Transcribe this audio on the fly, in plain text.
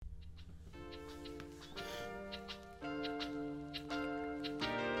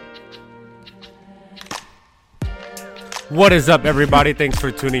What is up, everybody? Thanks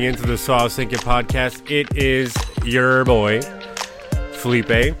for tuning into the So I Was Thinking podcast. It is your boy,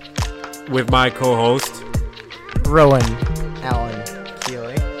 Felipe, with my co-host, Rowan Allen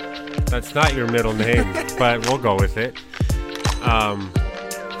Keeley. That's not your middle name, but we'll go with it.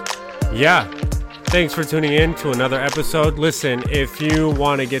 Thanks for tuning in to another episode. Listen, if you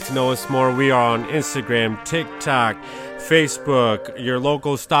want to get to know us more, we are on Instagram, TikTok, Facebook, your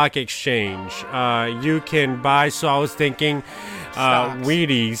local stock exchange. You can buy, so I was thinking,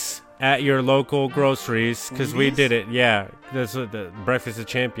 Wheaties at your local groceries, because we did it. Yeah, that's what the Breakfast of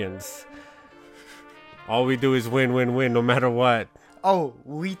Champions. All we do is win, win, win, no matter what. Oh,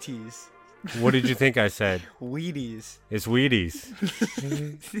 Wheaties. What did you think I said? Wheaties. It's Wheaties.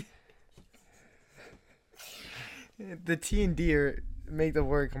 The T and D make the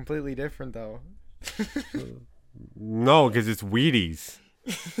word completely different, though. No, because it's Wheaties.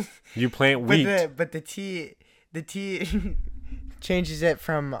 You plant wheat. But the T changes it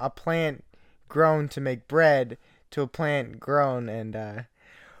from a plant grown to make bread to a plant grown and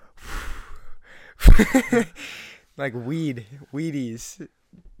like Wheaties.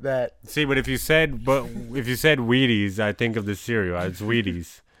 That see, but if you said Wheaties, I think of the cereal. It's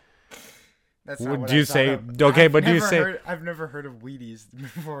Wheaties. That's not what do you I thought say? of. Okay, but do you say? I've never heard of Wheaties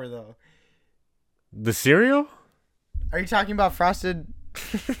before, though. The cereal? Are you talking about frosted?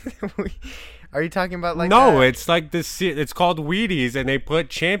 Are you talking about like? No, that? it's like this. It's called Wheaties, and they put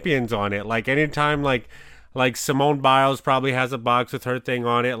champions on it. Like anytime, like Simone Biles probably has a box with her thing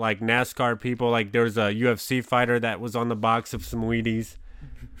on it. Like NASCAR people, like there's a UFC fighter that was on the box of some Wheaties.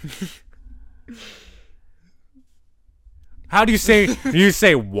 How do you say? Do you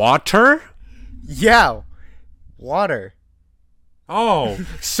say water? Yeah, water. Oh,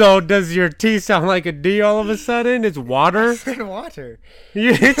 so does your T sound like a D all of a sudden? It's water? I said water.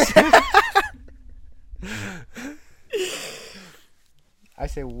 I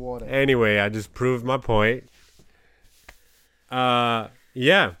say water. Anyway, I just proved my point. So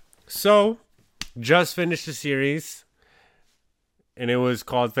just finished the series, and it was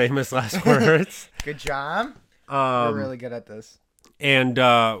called Famous Last Words. Good job. We're really good at this. And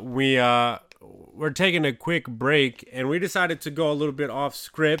we're taking a quick break, and we decided to go a little bit off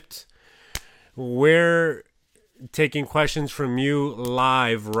script. We're taking questions from you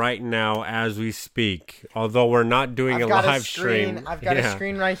live right now as we speak, although we're not doing a live stream. I've got a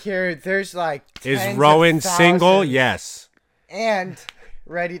screen right here. There's like is Rowan single? Yes. And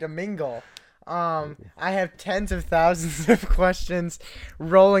ready to mingle. I have tens of thousands of questions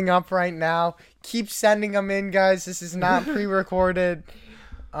rolling up right now. Keep sending them in, guys. This is not pre-recorded.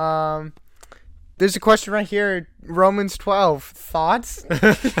 There's a question right here. Romans 12. Thoughts?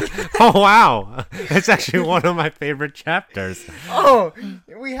 Oh, wow. That's actually one of my favorite chapters. Oh,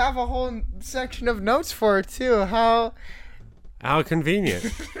 we have a whole section of notes for it, too. How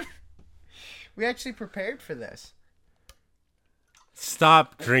convenient. We actually prepared for this.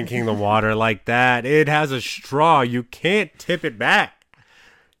 Stop drinking the water like that. It has a straw. You can't tip it back.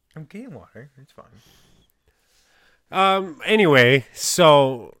 I'm getting water. It's fine. Anyway,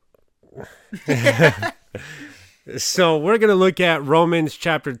 so we're going to look at Romans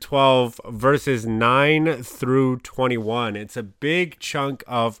chapter 12, verses 9 through 21. It's a big chunk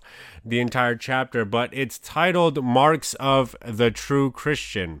of the entire chapter, but it's titled Marks of the True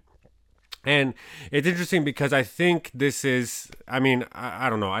Christian. And it's interesting because I think this is, I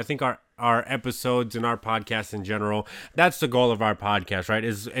don't know. I think our episodes and our podcast in general, that's the goal of our podcast, right?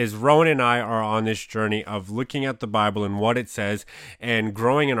 Is Rowan and I are on this journey of looking at the Bible and what it says and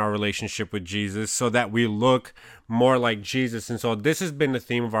growing in our relationship with Jesus so that we look more like Jesus. And so this has been the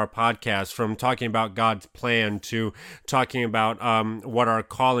theme of our podcast, from talking about God's plan to talking about what our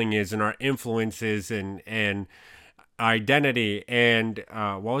calling is and our influences and identity. And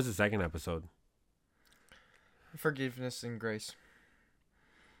what was the second episode? Forgiveness and grace.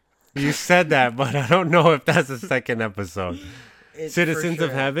 You said that, but I don't know if that's the second episode. It's Citizens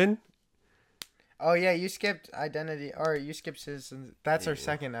of Heaven? Oh, yeah, you skipped identity, or you skipped citizens. That's our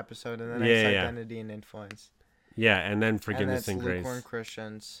second episode, and then it's identity and influence. Yeah, and then forgiveness and grace. Lukewarm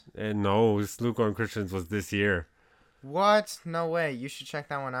Christians. No, Lukewarm Christians was this year. What? No way. You should check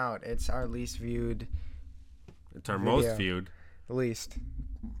that one out. It's our least viewed. It's our most viewed. Least.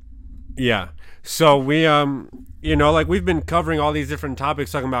 Yeah. So we, we've been covering all these different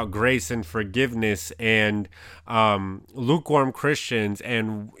topics, talking about grace and forgiveness and lukewarm Christians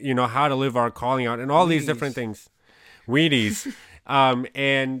and, how to live our calling out and all these different things. Wheaties.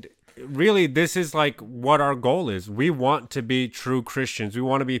 And really, this is like what our goal is. We want to be true Christians. We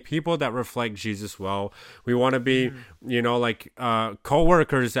want to be people that reflect Jesus well. We want to be, like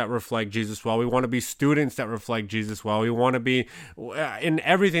co-workers that reflect Jesus well. We want to be students that reflect Jesus well. We want to be, in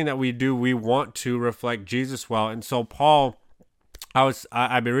everything that we do, we want to reflect Jesus well. And so Paul,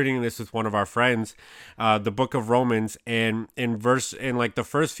 I've been reading this with one of our friends, the book of Romans, and in like the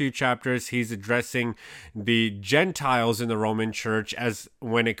first few chapters, he's addressing the Gentiles in the Roman church as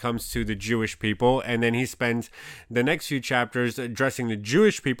when it comes to the Jewish people. And then he spends the next few chapters addressing the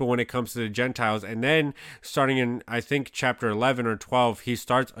Jewish people when it comes to the Gentiles. And then starting in, I think, chapter 11 or 12, he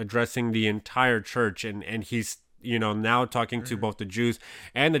starts addressing the entire church. And he's, now talking to both the Jews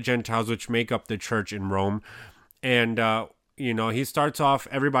and the Gentiles, which make up the church in Rome. And, he starts off,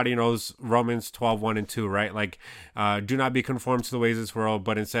 everybody knows Romans 12, 1 and 2, right? Like, do not be conformed to the ways of this world,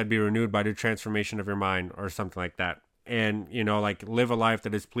 but instead be renewed by the transformation of your mind, or something like that. And, like, live a life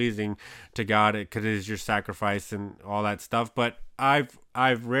that is pleasing to God, because it is your sacrifice and all that stuff. But I've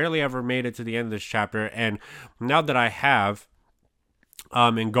rarely ever made it to the end of this chapter. And now that I have,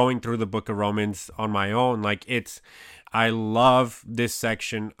 and going through the book of Romans on my own, like, I love this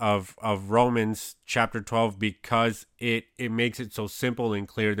section of Romans chapter 12 because it makes it so simple and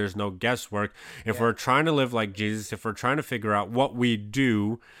clear. There's no guesswork. If we're trying to live like Jesus, if we're trying to figure out what we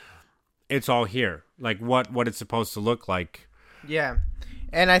do, it's all here. Like what it's supposed to look like. Yeah.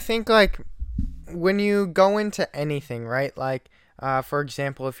 And I think, like, when you go into anything, right? Like, for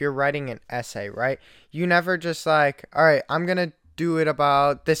example, if you're writing an essay, right? You never just like, all right, I'm going to do it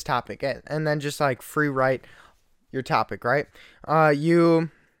about this topic, and then just like free write your topic, right? You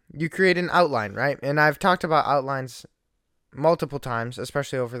create an outline, right? And I've talked about outlines multiple times,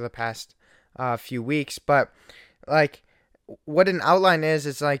 especially over the past few weeks. But like, what an outline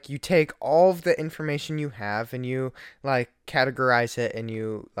is like you take all of the information you have and you like categorize it and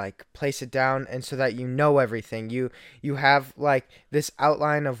you like place it down, and so that you know everything. You have like this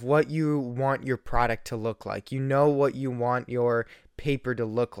outline of what you want your product to look like. You know what you want your paper to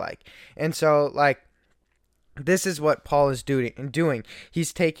look like, and so like, this is what Paul is doing.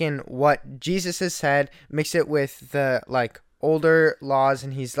 He's taken what Jesus has said, mixed it with the like older laws,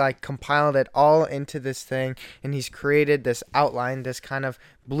 and he's like compiled it all into this thing, and he's created this outline, this kind of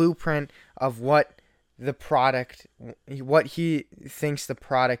blueprint of what he thinks the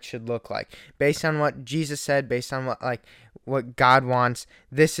product should look like, based on what Jesus said, based on what God wants.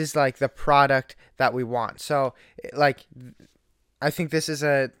 This is like the product that we want. So like, I think this is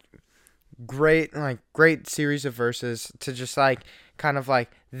a great series of verses to just like kind of like,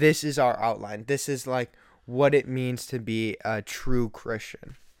 this is our outline. This is like what it means to be a true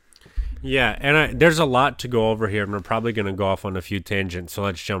Christian. Yeah, and there's a lot to go over here, and we're probably going to go off on a few tangents, so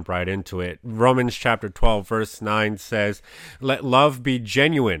let's jump right into it. Romans chapter 12, verse 9 says, let love be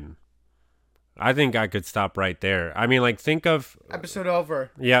genuine. I think I could stop right there. I mean, like, think of... Episode over.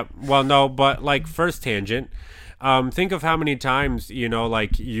 Yeah, well, no, but like, first tangent, think of how many times,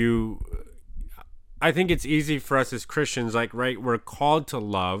 I think it's easy for us as Christians, like, right, we're called to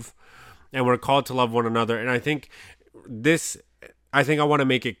love, and we're called to love one another. And I think I want to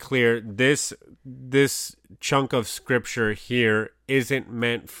make it clear, this chunk of scripture here isn't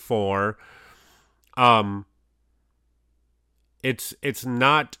meant for, it's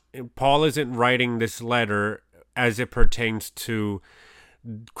not, Paul isn't writing this letter as it pertains to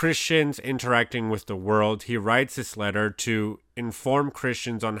Christians interacting with the world. He writes this letter to inform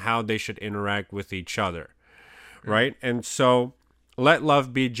Christians on how they should interact with each other, right? And so, let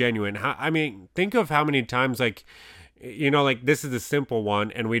love be genuine. I mean, think of how many times, like, like, this is a simple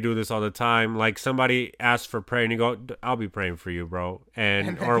one, and we do this all the time. Like, somebody asks for prayer, and you go, "I'll be praying for you, bro,"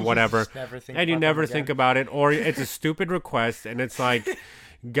 and or whatever, and you never think about it, or it's a stupid request, and it's like,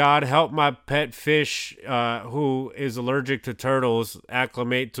 God, help my pet fish who is allergic to turtles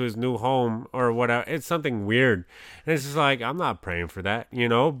acclimate to his new home, or whatever. It's something weird. And it's just like, I'm not praying for that,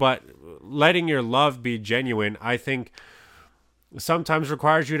 but letting your love be genuine, I think, sometimes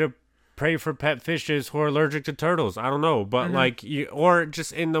requires you to pray for pet fishes who are allergic to turtles. I don't know, but like, or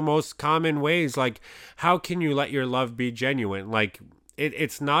just in the most common ways, like, how can you let your love be genuine? Like,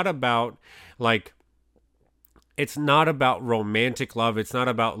 it's not about like, it's not about romantic love. It's not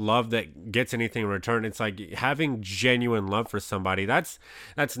about love that gets anything in return. It's like having genuine love for somebody. That's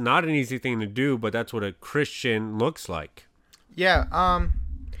not an easy thing to do, but that's what a Christian looks like. Yeah.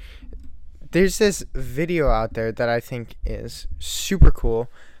 There's this video out there that I think is super cool.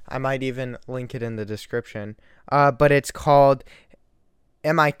 I might even link it in the description. But it's called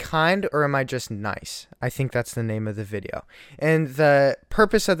Am I Kind or Am I Just Nice? I think that's the name of the video. And the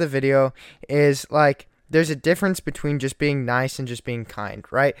purpose of the video is like, there's a difference between just being nice and just being kind,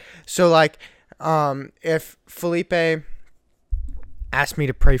 right? So like, if Felipe asked me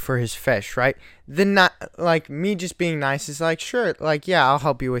to pray for his fish, right? Then not like me just being nice is like, sure, like, yeah, I'll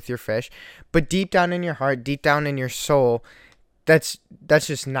help you with your fish. But deep down in your heart, deep down in your soul, that's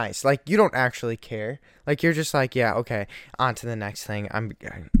just nice. Like, you don't actually care. Like, you're just like, yeah, okay, on to the next thing. I'm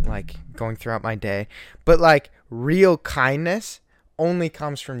like going throughout my day. But like real kindness only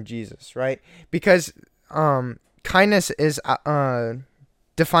comes from Jesus, right? Because kindness is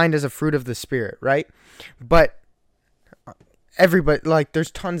defined as a fruit of the Spirit, right? But everybody, like,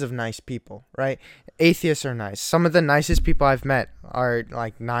 there's tons of nice people, right? Atheists are nice. Some of the nicest people I've met are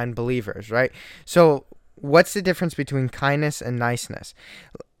like non-believers, right? So what's the difference between kindness and niceness?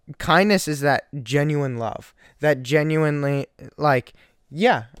 Kindness is that genuine love, that genuinely, like,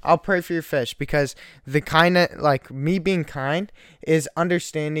 yeah, I'll pray for your fish, because the kindness, like me being kind, is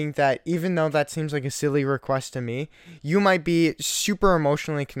understanding that even though that seems like a silly request to me, you might be super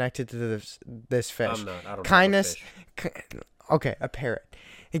emotionally connected to this fish. I'm not. I don't Kindness, okay, a parrot.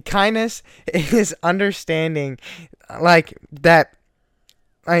 Kindness is understanding, like, that.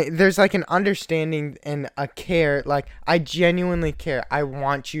 There's like an understanding and a care. Like, I genuinely care. I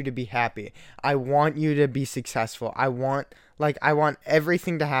want you to be happy. I want you to be successful. I want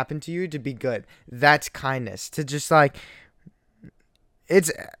everything to happen to you to be good. That's kindness. To just like,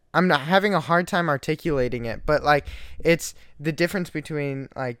 I'm not having a hard time articulating it, but like, it's the difference between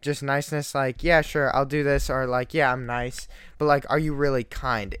like just niceness, like, yeah, sure, I'll do this, or like, yeah, I'm nice, but like, are you really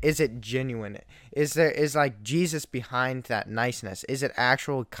kind? Is it genuine? Is like Jesus behind that niceness? Is it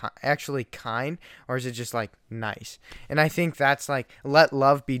actually kind, or is it just like nice? And I think that's like, let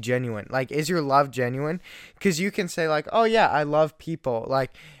love be genuine. Like, is your love genuine? Because you can say like, oh yeah, I love people.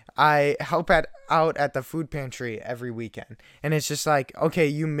 Like, I help out at the food pantry every weekend. And it's just like, okay,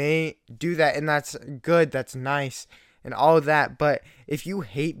 you may do that, and that's good, that's nice, and all of that. But if you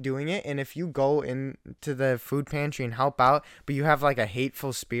hate doing it, and if you go into the food pantry and help out, but you have like a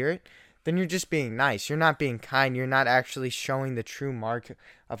hateful spirit, then you're just being nice. You're not being kind. You're not actually showing the true mark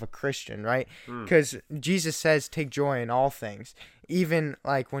of a Christian, right? Because Jesus says, take joy in all things, even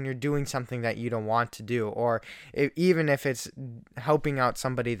like when you're doing something that you don't want to do, or even if it's helping out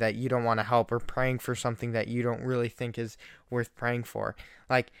somebody that you don't want to help, or praying for something that you don't really think is worth praying for.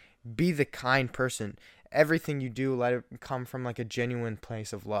 Like, be the kind person. Everything you do, let it come from like a genuine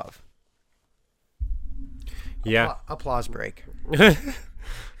place of love. Yeah. Applause break.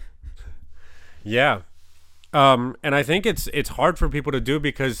 Yeah. And I think it's hard for people to do,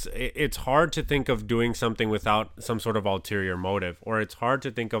 because it's hard to think of doing something without some sort of ulterior motive, or it's hard to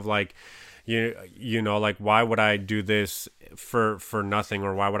think of like, you know, like, why would I do this for nothing,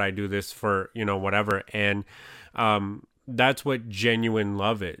 or why would I do this for, you know, whatever. And that's what genuine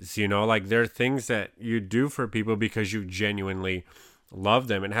love is, you know, like, there are things that you do for people because you genuinely love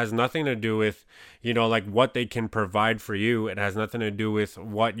them. It has nothing to do with, you know, like, what they can provide for you. It has nothing to do with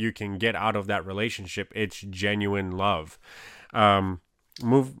what you can get out of that relationship. It's genuine love. And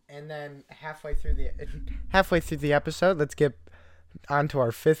then halfway through the episode, let's get on to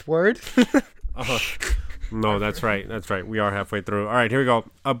our fifth word. No, that's right. We are halfway through. All right, here we go.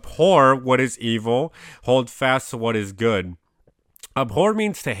 Abhor what is evil. Hold fast to what is good. Abhor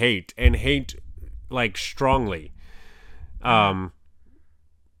means to hate, and hate like strongly.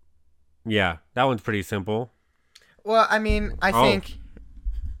 Yeah, that one's pretty simple. Well, I mean, I think.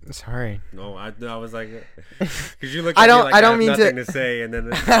 Sorry. No, I was like, because you look at me like I don't have mean nothing to say, and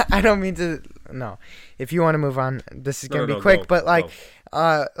then I don't mean to. No, if you want to move on, this is gonna be quick. But like,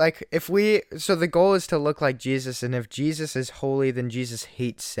 if we, so the goal is to look like Jesus, and if Jesus is holy, then Jesus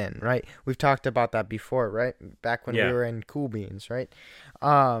hates sin, right? We've talked about that before, right? Back when we were in Cool Beans, right?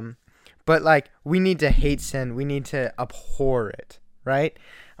 But like, we need to hate sin. We need to abhor it, right?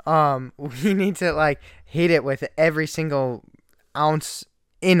 We need to like hate it with every single ounce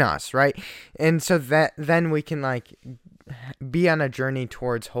in us, right? And so that then we can like be on a journey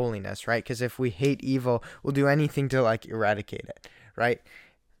towards holiness, right? Because if we hate evil, we'll do anything to like eradicate it, right?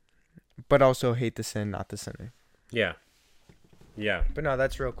 But also hate the sin, not the sinner. Yeah. But no,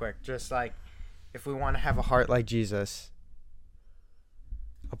 that's real quick. Just like, if we want to have a heart like Jesus,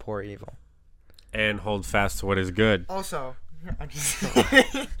 abhor evil And hold fast to what is good. Also, I'm just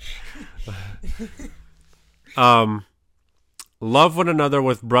love one another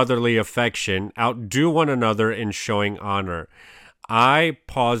with brotherly affection. Outdo one another in showing honor. I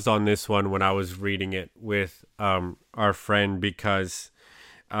paused on this one when I was reading it with our friend, because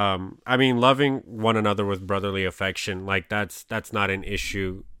I mean, loving one another with brotherly affection, like, that's not an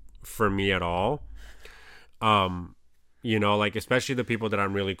issue for me at all. You know, like, especially the people that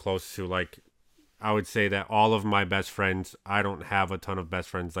I'm really close to, like, I would say that all of my best friends, I don't have a ton of best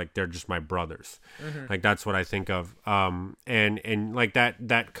friends. Like, they're just my brothers. Like, that's what I think of. And like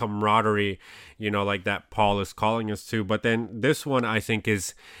that camaraderie, like that Paul is calling us to. But then this one, I think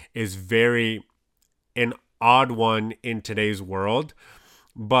is very an odd one in today's world,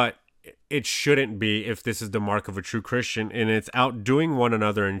 but it shouldn't be if this is the mark of a true Christian, and it's outdoing one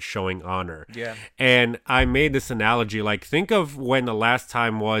another and showing honor. Yeah. And I made this analogy, like, think of when the last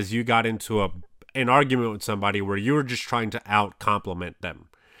time was you got into an argument with somebody where you were just trying to out compliment them,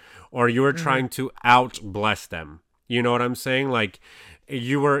 or you were trying to out bless them. You know what I'm saying? Like,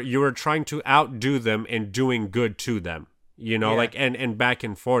 you were trying to outdo them and doing good to them. Like, and back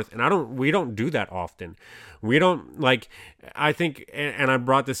and forth. And we don't do that often. We don't, like, I think, and I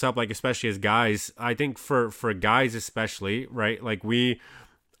brought this up, like, especially as guys, I think for guys especially, right? Like,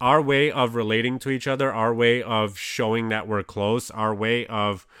 our way of relating to each other, our way of showing that we're close, our way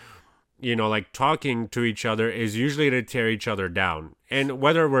of, like, talking to each other is usually to tear each other down. And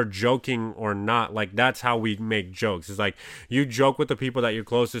whether we're joking or not, like, that's how we make jokes. It's like, you joke with the people that you're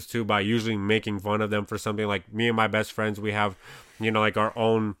closest to by usually making fun of them for something. Like, me and my best friends, we have, like, our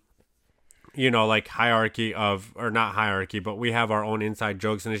own, like, hierarchy of, or not hierarchy, but we have our own inside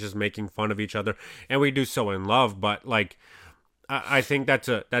jokes, and it's just making fun of each other. And we do so in love. But, like, I think that's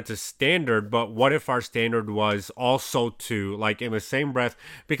a standard, but what if our standard was also to, like, in the same breath,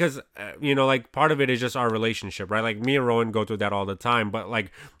 because, like, part of it is just our relationship, right? Like, me and Rowan go through that all the time, but,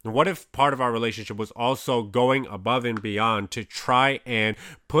 like, what if part of our relationship was also going above and beyond to try and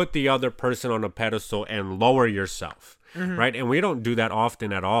put the other person on a pedestal and lower yourself, right? And we don't do that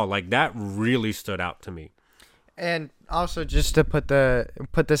often at all. Like, that really stood out to me. And also, just to put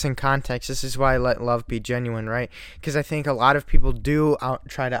this in context, this is why I let love be genuine, right? Because I think a lot of people do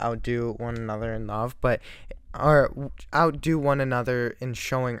try to outdo one another in love, or outdo one another in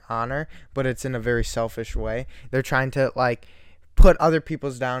showing honor, but it's in a very selfish way. They're trying to, like, put other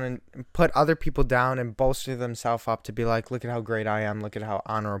people down and bolster themselves up to be like, look at how great I am, look at how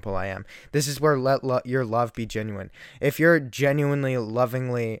honorable I am. This is where let your love be genuine. If you're genuinely,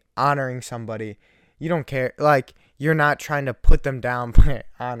 lovingly honoring somebody, you don't care. Like, you're not trying to put them down by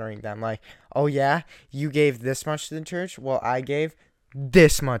honoring them. Like, oh yeah, you gave this much to the church? Well, I gave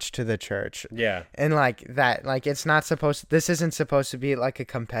this much to the church. Yeah. And like that, like, this isn't supposed to be like a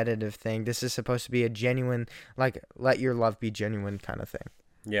competitive thing. This is supposed to be a genuine, like, let your love be genuine kind of thing.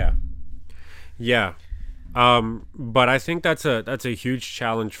 Yeah. Yeah. But I think that's a huge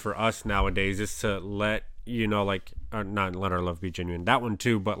challenge for us nowadays, is to let, like, not let our love be genuine, that one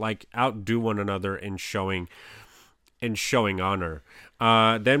too, but, like, outdo one another in showing honor.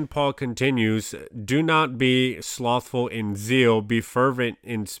 Then Paul continues, do not be slothful in zeal, be fervent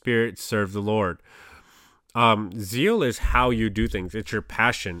in spirit, serve the Lord. Zeal is how you do things. It's your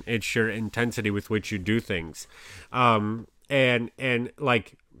passion. It's your intensity with which you do things. And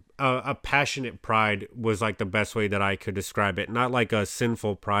like, a passionate pride was, like, the best way that I could describe it. Not like a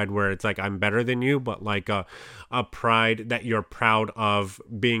sinful pride where it's like I'm better than you, but like a pride that you're proud of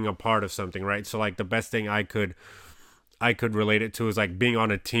being a part of something, right? So, like, the best thing I could relate it to is, like, being on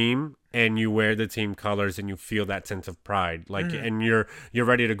a team and you wear the team colors and you feel that sense of pride, like, and you're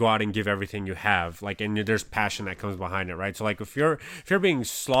ready to go out and give everything you have, like, and there's passion that comes behind it, right? So, like, if you're being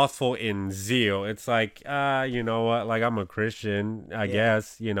slothful in zeal, it's like, you know what, like, I'm a Christian, I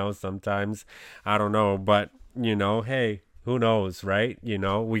guess, sometimes, I don't know, but, hey, who knows, right?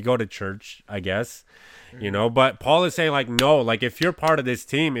 We go to church, I guess. But Paul is saying, like, no, like, if you're part of this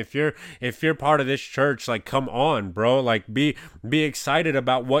team, if you're part of this church, like, come on, bro, like, be excited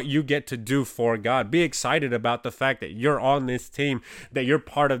about what you get to do for God. Be excited about the fact that you're on this team, that you're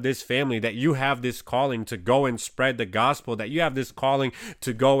part of this family, that you have this calling to go and spread the gospel, that you have this calling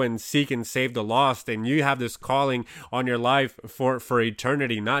to go and seek and save the lost, and you have this calling on your life for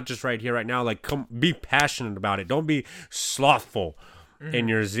eternity, not just right here, right now. Like, be passionate about it. Don't be slothful in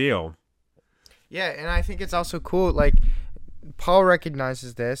your zeal. Yeah, and I think it's also cool, like, Paul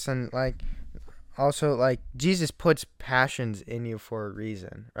recognizes this, and, like, also, like, Jesus puts passions in you for a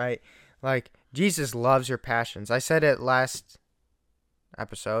reason, right? Like, Jesus loves your passions. I said it last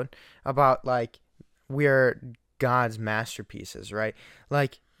episode about, like, we're God's masterpieces, right?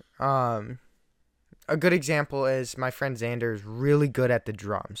 Like, a good example is my friend Xander is really good at the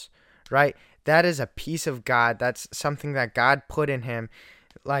drums, right? That is a piece of God. That's something that God put in him.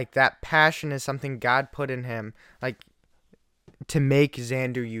 Like, that passion is something God put in him, like, to make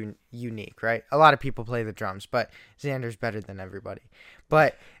Xander unique, right? A lot of people play the drums, but Xander's better than everybody.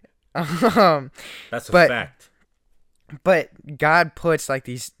 But that's a fact. But God puts, like,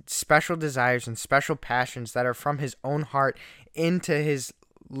 these special desires and special passions that are from his own heart into his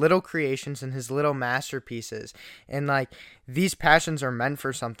little creations and his little masterpieces. And like these passions are meant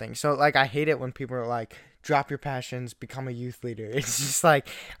for something. So like I hate it when people are like, drop your passions, become a youth leader. It's just like,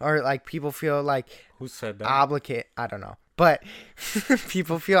 or like people feel like Who said that? obligated. I don't know. But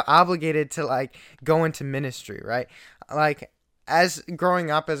people feel obligated to like go into ministry, right? Like as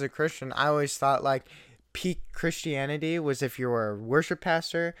growing up as a Christian, I always thought like peak Christianity was if you were a worship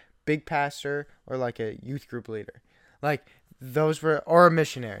pastor, big pastor, or like a youth group leader. Like those were, or a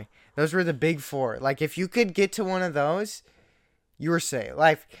missionary. Those were the big four. Like if you could get to one of those, you were saved.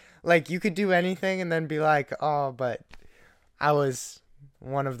 Like you could do anything and then be like, oh, but I was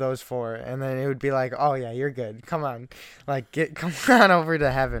one of those four, and then it would be like, oh yeah, you're good. Come on, like come on over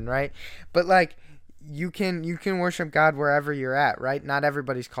to heaven, right? But like you can worship God wherever you're at, right? Not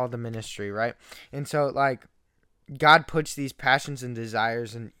everybody's called to ministry, right? And so like God puts these passions and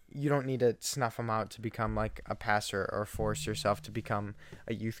desires, and you don't need to snuff them out to become like a pastor or force yourself to become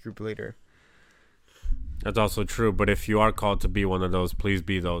a youth group leader. That's also true, but if you are called to be one of those, please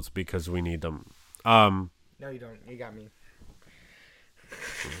be those because we need them. No, you don't. You got me.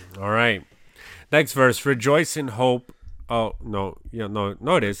 All right. Next verse. Rejoice in hope. Oh, no.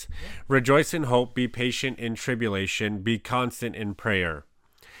 No, it is. Rejoice in hope. Be patient in tribulation. Be constant in prayer.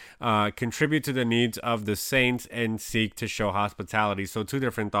 Contribute to the needs of the saints and seek to show hospitality. So 2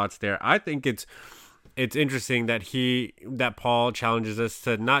 different thoughts there. I think it's interesting that Paul challenges us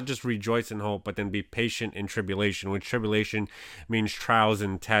to not just rejoice in hope, but then be patient in tribulation, which tribulation means trials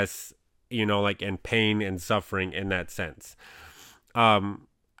and tests, like and pain and suffering in that sense.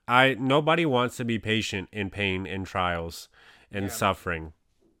 Nobody wants to be patient in pain and trials and suffering.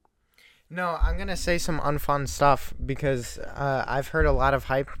 No, I'm going to say some unfun stuff because I've heard a lot of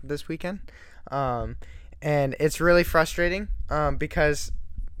hype this weekend. And it's really frustrating because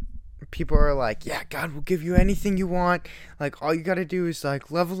people are like, yeah, God will give you anything you want. Like, all you got to do is,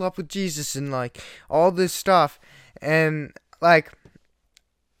 like, level up with Jesus and, like, all this stuff. And, like,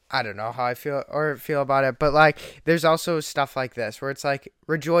 I don't know how I feel about it. But, like, there's also stuff like this where it's, like,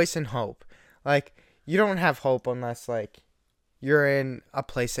 rejoice in hope. Like, you don't have hope unless, like, you're in a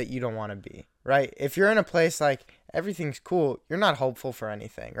place that you don't want to be, right? If you're in a place like everything's cool, you're not hopeful for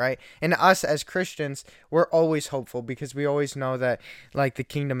anything, right? And us as Christians, we're always hopeful because we always know that like the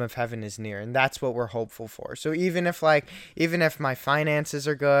kingdom of heaven is near, and that's what we're hopeful for. So even if my finances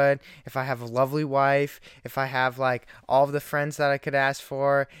are good, if I have a lovely wife, if I have like all of the friends that I could ask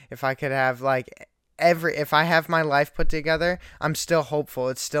for, if I could have like if I have my life put together, I'm still hopeful.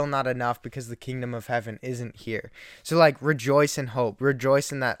 It's still not enough because the kingdom of heaven isn't here. So like rejoice in hope.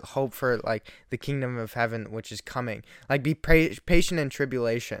 Rejoice in that hope for like the kingdom of heaven which is coming. Like be patient in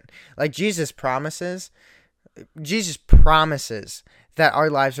tribulation. Like Jesus promises that our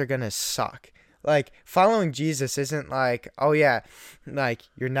lives are going to suck. Like following Jesus isn't like, oh yeah, like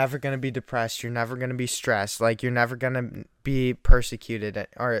you're never going to be depressed, you're never going to be stressed, like you're never going to be persecuted,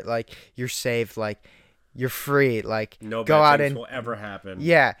 or like you're saved, like you're free, like no go bad out things and will ever happen.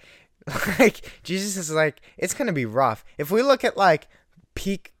 Yeah. Like Jesus is like, it's going to be rough. If we look at like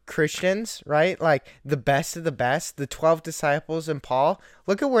peak Christians, right? Like the best of the best, the 12 disciples and Paul,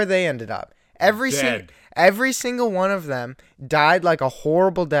 look at where they ended up. Every single one of them died like a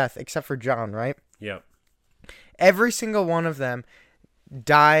horrible death, except for John, right? Yep. Every single one of them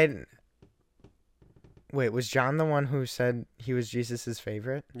died. Wait, was John the one who said he was Jesus's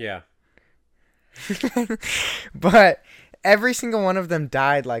favorite? Yeah. But every single one of them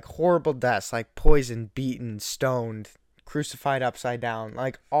died like horrible deaths, like poisoned, beaten, stoned, crucified upside down,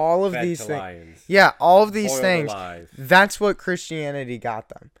 like all of these things. Yeah, all of these things. Alive. That's what Christianity got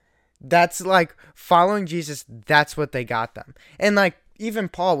them. That's like following Jesus. That's what they got them. And like even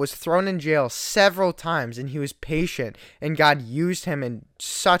Paul was thrown in jail several times and he was patient, and God used him in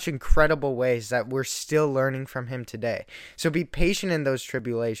such incredible ways that we're still learning from him today. So be patient in those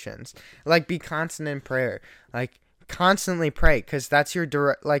tribulations. Like be constant in prayer. Like constantly pray, because that's your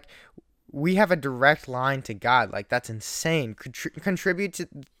direct, like we have a direct line to God. Like that's insane. Contribute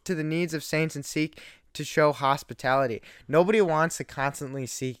to the needs of saints and seek to show hospitality. Nobody wants to constantly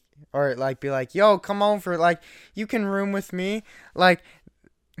seek or like be like, yo, come over, like you can room with me. Like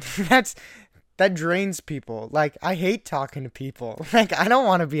that drains people. Like I hate talking to people. Like I don't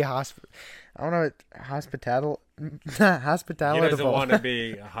want to be hospitable. He doesn't want to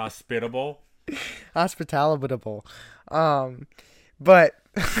be hospitable. Hospitable. But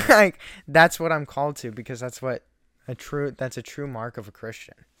like that's what I'm called to, because that's a true mark of a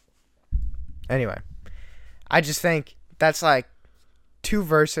Christian. Anyway, I just think that's like 2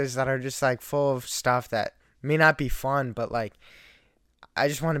 verses that are just like full of stuff that may not be fun, but like I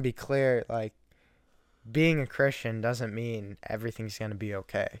just want to be clear, like being a Christian doesn't mean everything's going to be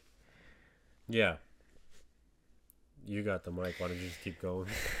okay. Yeah. You got the mic. Why don't you just keep going?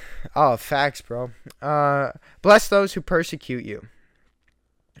 Oh, facts, bro. Bless those who persecute you.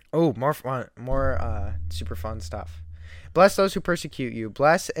 Oh, more fun, more super fun stuff. Bless those who persecute you.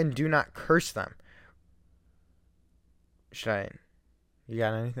 Bless and do not curse them. You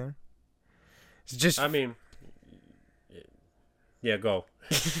got anything? It's just. I mean, yeah, go.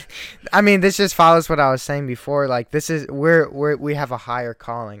 I mean, this just follows what I was saying before. Like, this is we have a higher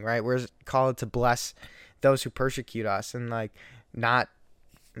calling, right? We're called to bless those who persecute us and like not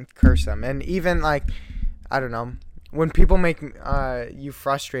curse them. And even like, I don't know, when people make you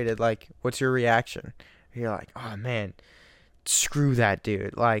frustrated, like, what's your reaction? You're like, oh man, screw that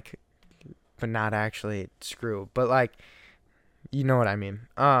dude, like, but not actually screw, but like, you know what I mean.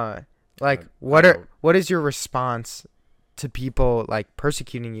 Like, what is your response to people like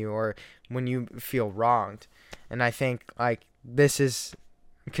persecuting you or when you feel wronged? And I think like this is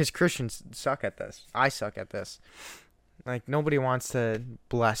because Christians suck at this. I suck at this. Like, nobody wants to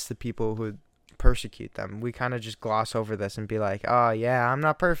bless the people who persecute them. We kind of just gloss over this and be like, oh yeah, I'm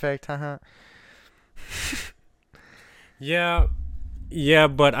not perfect, haha. Yeah,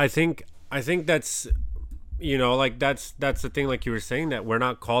 but I think that's, you know, like that's the thing, like you were saying, that we're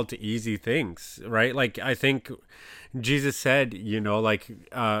not called to easy things, right? Like, I think Jesus said, you know, like,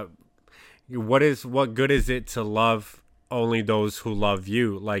 what good is it to love only those who love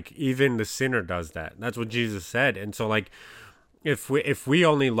you? Like, even the sinner does that. That's what Jesus said. And so, like, if we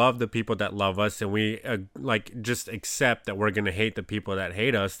only love the people that love us, and we like just accept that we're gonna hate the people that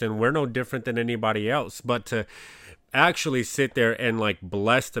hate us, then we're no different than anybody else. But to actually sit there and like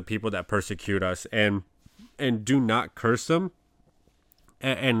bless the people that persecute us and do not curse them,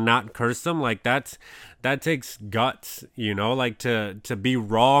 and not curse them, like that takes guts, you know, like to be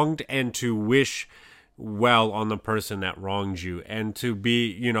wronged and to wish well on the person that wronged you, and to be,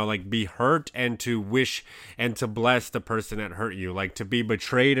 you know, like be hurt and to wish and to bless the person that hurt you, like to be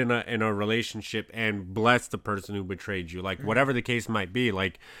betrayed in a relationship and bless the person who betrayed you, like whatever the case might be,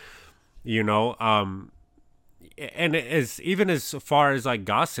 like, you know, and even as far as like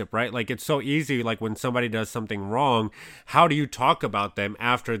gossip, right? Like, it's so easy, like when somebody does something wrong, how do you talk about them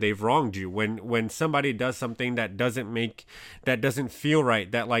after they've wronged you? When somebody does something that doesn't feel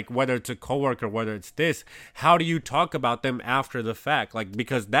right, that like, whether it's a coworker, whether it's this, how do you talk about them after the fact? Like,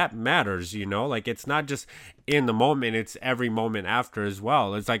 because that matters, you know, like it's not just in the moment, it's every moment after as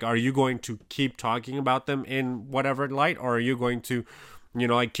well. It's like, are you going to keep talking about them in whatever light, or are you going to, you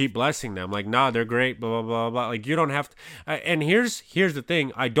know, like keep blessing them? Like, nah, they're great, blah, blah, blah, blah. Like, you don't have to. And here's the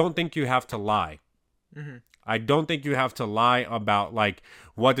thing. I don't think you have to lie. Mm-hmm. I don't think you have to lie about like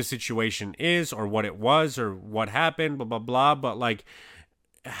what the situation is or what it was or what happened, blah, blah, blah. But like,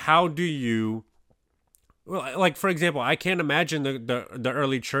 how do you, well, like, for example, I can't imagine the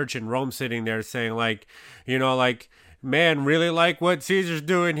early church in Rome sitting there saying like, you know, like, man, really like what Caesar's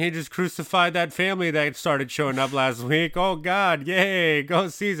doing. He just crucified that family that started showing up last week. Oh God, yay, go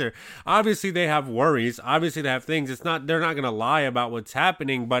Caesar. Obviously they have worries. Obviously they have things. They're not going to lie about what's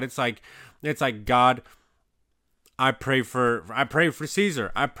happening, but it's like, God, I pray for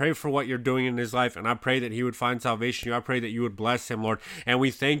Caesar. I pray for what you're doing in his life, and I pray that he would find salvation. I pray that you would bless him, Lord. And we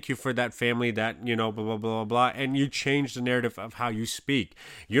thank you for that family that, you know, blah, blah, blah, blah. And you change the narrative of how you speak.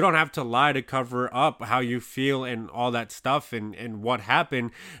 You don't have to lie to cover up how you feel and all that stuff and what happened,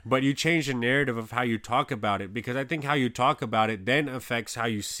 but you change the narrative of how you talk about it, because I think how you talk about it then affects how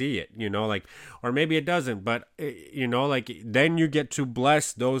you see it, you know, like, or maybe it doesn't, but, you know, like, then you get to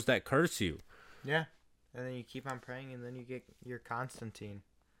bless those that curse you. Yeah. And then you keep on praying, and then you get your Constantine.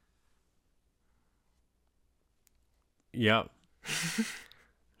 Yep.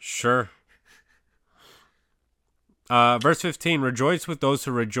 Sure. Verse 15, rejoice with those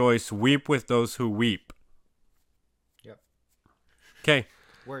who rejoice, weep with those who weep. Yep. Okay.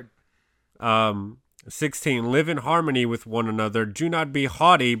 Word. 16, live in harmony with one another. Do not be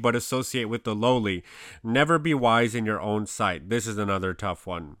haughty, but associate with the lowly. Never be wise in your own sight. This is another tough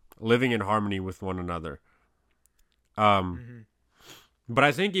one. Living in harmony with one another. But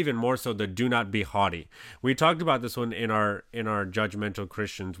I think even more so the do not be haughty. We talked about this one in our judgmental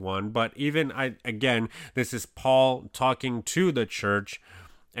Christians one, but even again, this is Paul talking to the church,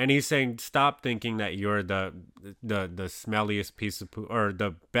 and he's saying, stop thinking that you're the smelliest piece of poop, or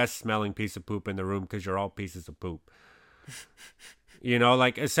the best smelling piece of poop in the room, because you're all pieces of poop. You know,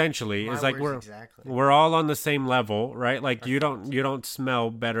 like, essentially, it's like we're all on the same level, right? Like, you don't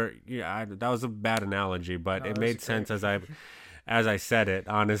smell better. Yeah, that was a bad analogy, but it made sense as I said it.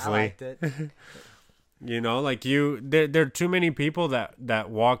 Honestly, I liked it. You know, like there are too many people that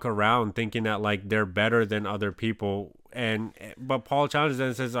walk around thinking that like they're better than other people. But Paul challenges them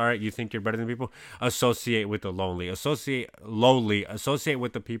and says, all right, you think you're better than people? Associate with the lonely, associate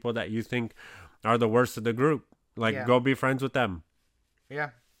with the people that you think are the worst of the group. Like, go be friends with them.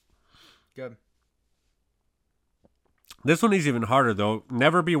 Yeah. Good. This one is even harder, though.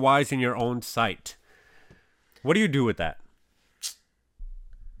 Never be wise in your own sight. What do you do with that?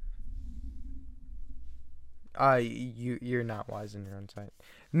 You're not wise in your own sight.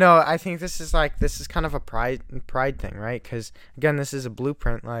 No, I think this is kind of a pride thing, right? Because again, this is a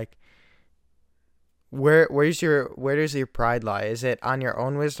blueprint. Like, where does your pride lie? Is it on your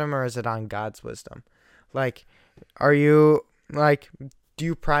own wisdom or is it on God's wisdom? Like, are you like, do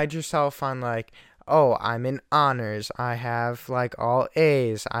you pride yourself on like, oh, I'm in honors, I have like all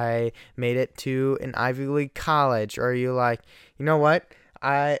A's, I made it to an Ivy League college, or are you like, you know what,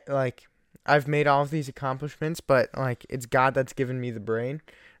 I've made all of these accomplishments, but like it's God that's given me the brain,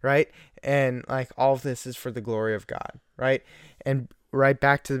 right? And like all of this is for the glory of God, right? And right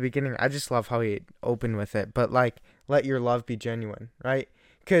back to the beginning, I just love how he opened with it, but like let your love be genuine, right?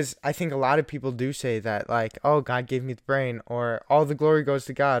 Because I think a lot of people do say that, like, oh, God gave me the brain, or all the glory goes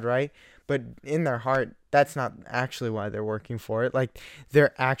to God, right? But in their heart, that's not actually why they're working for it. Like,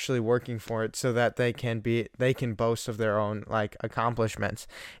 they're actually working for it so that they can boast of their own like accomplishments.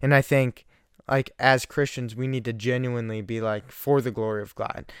 And I think, like, as Christians, we need to genuinely be like, for the glory of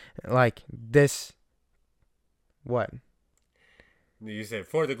God. Like this, what? You said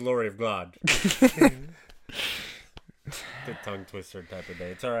for the glory of God. The tongue twister type of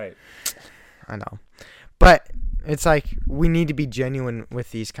day. It's all right. I know. But it's like we need to be genuine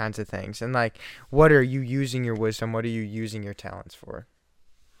with these kinds of things. And like, what are you using your wisdom? What are you using your talents for?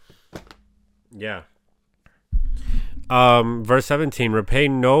 Yeah. Verse 17, repay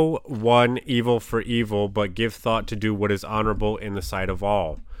no one evil for evil, but give thought to do what is honorable in the sight of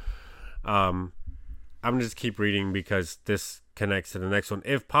all. I'm going to just keep reading because this connects to the next one.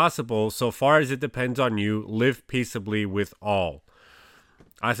 If possible, so far as it depends on you, live peaceably with all.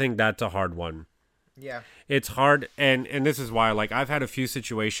 I think that's a hard one. Yeah. It's hard, and this is why, like, I've had a few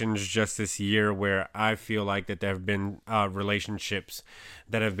situations just this year where I feel like that there have been relationships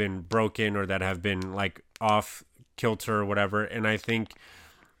that have been broken or that have been, like, off kilter or whatever, and I think,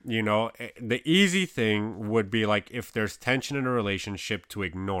 you know, the easy thing would be, like, if there's tension in a relationship, to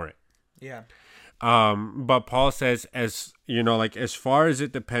ignore it. Yeah. But Paul says, as you know, like, as far as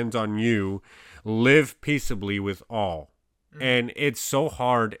it depends on you, live peaceably with all. Mm-hmm. And it's so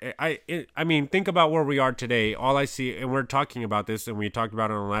hard. I mean, think about where we are today. All I see, and we're talking about this, and we talked about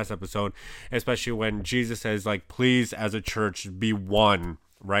it on the last episode, especially when Jesus says, like, please, as a church, be one,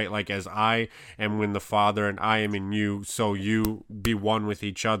 right? Like, as I am in the Father and I am in you, so you be one with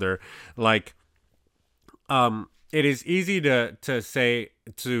each other. Like, it is easy to say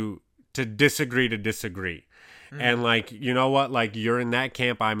to disagree. Mm-hmm. And like, you know what, like, you're in that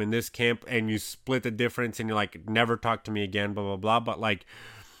camp, I'm in this camp, and you split the difference and you're like, never talk to me again, blah, blah, blah. But like,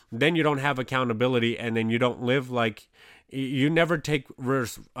 then you don't have accountability, and then you don't live, like, you never take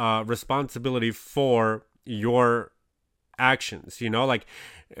responsibility for your actions, you know? Like,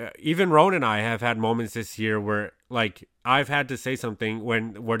 even Ron and I have had moments this year where, like, I've had to say something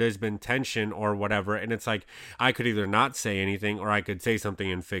where there's been tension or whatever, and it's like I could either not say anything or I could say something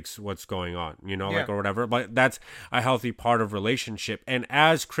and fix what's going on, you know, like, or whatever. But that's a healthy part of relationship. And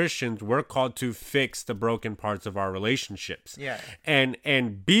as Christians, we're called to fix the broken parts of our relationships. Yeah.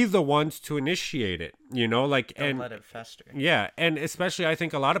 And be the ones to initiate it, you know, like, Don't and let it fester. Yeah, and especially I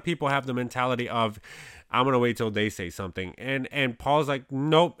think a lot of people have the mentality of, I'm going to wait till they say something. And Paul's like,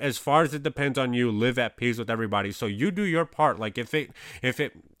 nope, as far as it depends on you, live at peace with everybody. So you do your part. Like, if it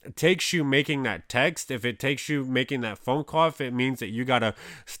takes you making that text, if it takes you making that phone call, if it means that you got to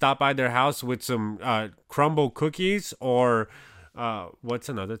stop by their house with some crumble cookies, or what's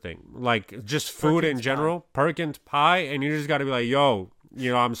another thing? Like, just food in general, Perkins pie, and you just got to be like, yo, you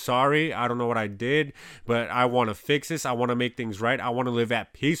know, I'm sorry, I don't know what I did, but I want to fix this. I want to make things right. I want to live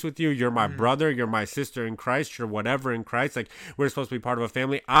at peace with you. You're my brother. You're my sister in Christ. You're whatever in Christ. Like, we're supposed to be part of a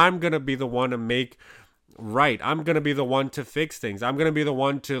family. I'm going to be the one to make right. I'm going to be the one to fix things. I'm going to be the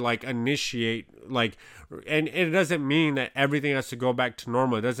one to, like, initiate, like, and it doesn't mean that everything has to go back to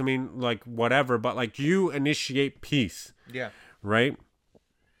normal. It doesn't mean, like, whatever, but, like, you initiate peace. Yeah. Right?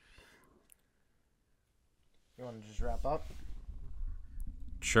 You want to just wrap up?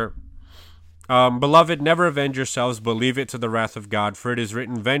 Sure. Beloved, never avenge yourselves, but leave it to the wrath of God. For it is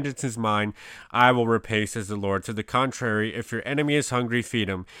written, vengeance is mine, I will repay, says the Lord. To the contrary, if your enemy is hungry, feed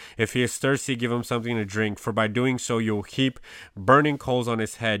him. If he is thirsty, give him something to drink. For by doing so, you'll heap burning coals on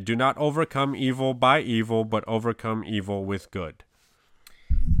his head. Do not overcome evil by evil, but overcome evil with good.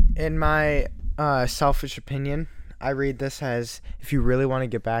 In my selfish opinion, I read this as, if you really want to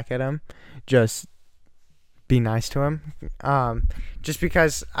get back at him, just be nice to him. Just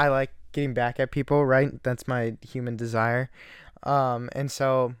because I like getting back at people, right? That's my human desire. And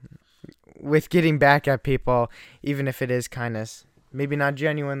so with getting back at people, even if it is kind of maybe not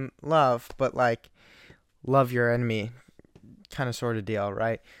genuine love, but like love your enemy kind of sort of deal,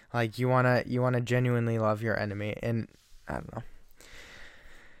 right? Like you want to genuinely love your enemy. And I don't know.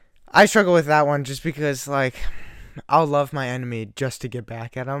 I struggle with that one just because like I'll love my enemy just to get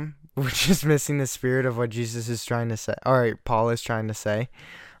back at him, which is missing the spirit of what Jesus is trying to say, or Paul is trying to say.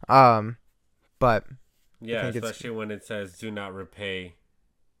 But yeah, especially when it says, do not repay.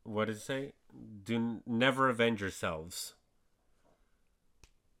 What does it say? Never avenge yourselves.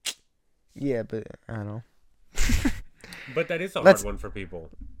 Yeah, but I don't know. But that is a hard one for people.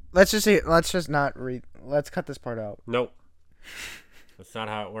 Let's just not read. Let's cut this part out. Nope. That's not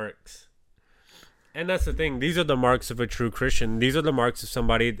how it works. And that's the thing. These are the marks of a true Christian. These are the marks of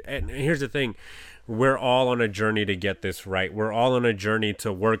somebody. And here's the thing. We're all on a journey to get this right. We're all on a journey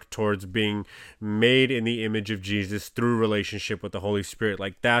to work towards being made in the image of Jesus through relationship with the Holy Spirit.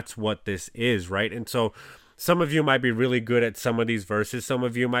 Like, that's what this is, right? And so some of you might be really good at some of these verses. Some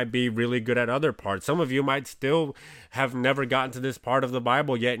of you might be really good at other parts. Some of you might still have never gotten to this part of the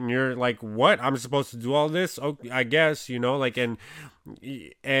Bible yet. And you're like, what? I'm supposed to do all this? Oh, I guess, like,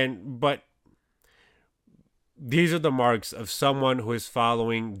 but these are the marks of someone who is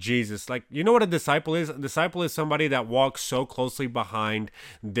following Jesus. Like, you know what a disciple is? A disciple is somebody that walks so closely behind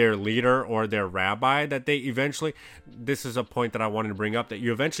their leader or their rabbi that they eventually, this is a point that I wanted to bring up, that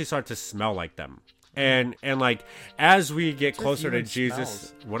you eventually start to smell like them. And like, as we get closer to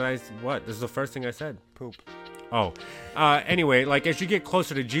Jesus, smells. What? This is the first thing I said. Poop. Oh. Anyway, like, as you get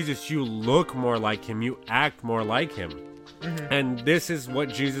closer to Jesus, you look more like him. You act more like him. Mm-hmm. And this is what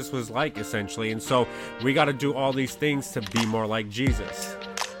Jesus was like, essentially. And so we got to do all these things to be more like Jesus.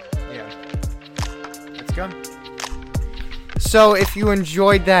 Yeah. Let's go. So if you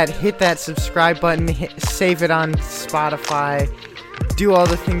enjoyed that, hit that subscribe button, save it on Spotify, do all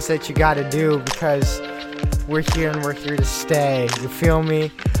the things that you got to do, because we're here and we're here to stay. You feel me?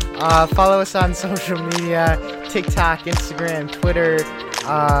 Follow us on social media, TikTok, Instagram, Twitter,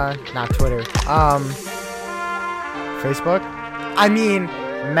 not Twitter, Facebook? I mean,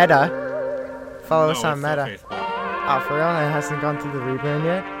 Meta. Follow us on Meta. Oh, for real? It hasn't gone through the rebrand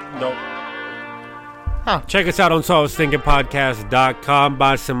yet? Nope. Huh. Check us out on SoWasThinkingPodcast.com.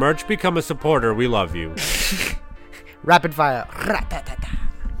 Buy some merch. Become a supporter. We love you. Rapid fire.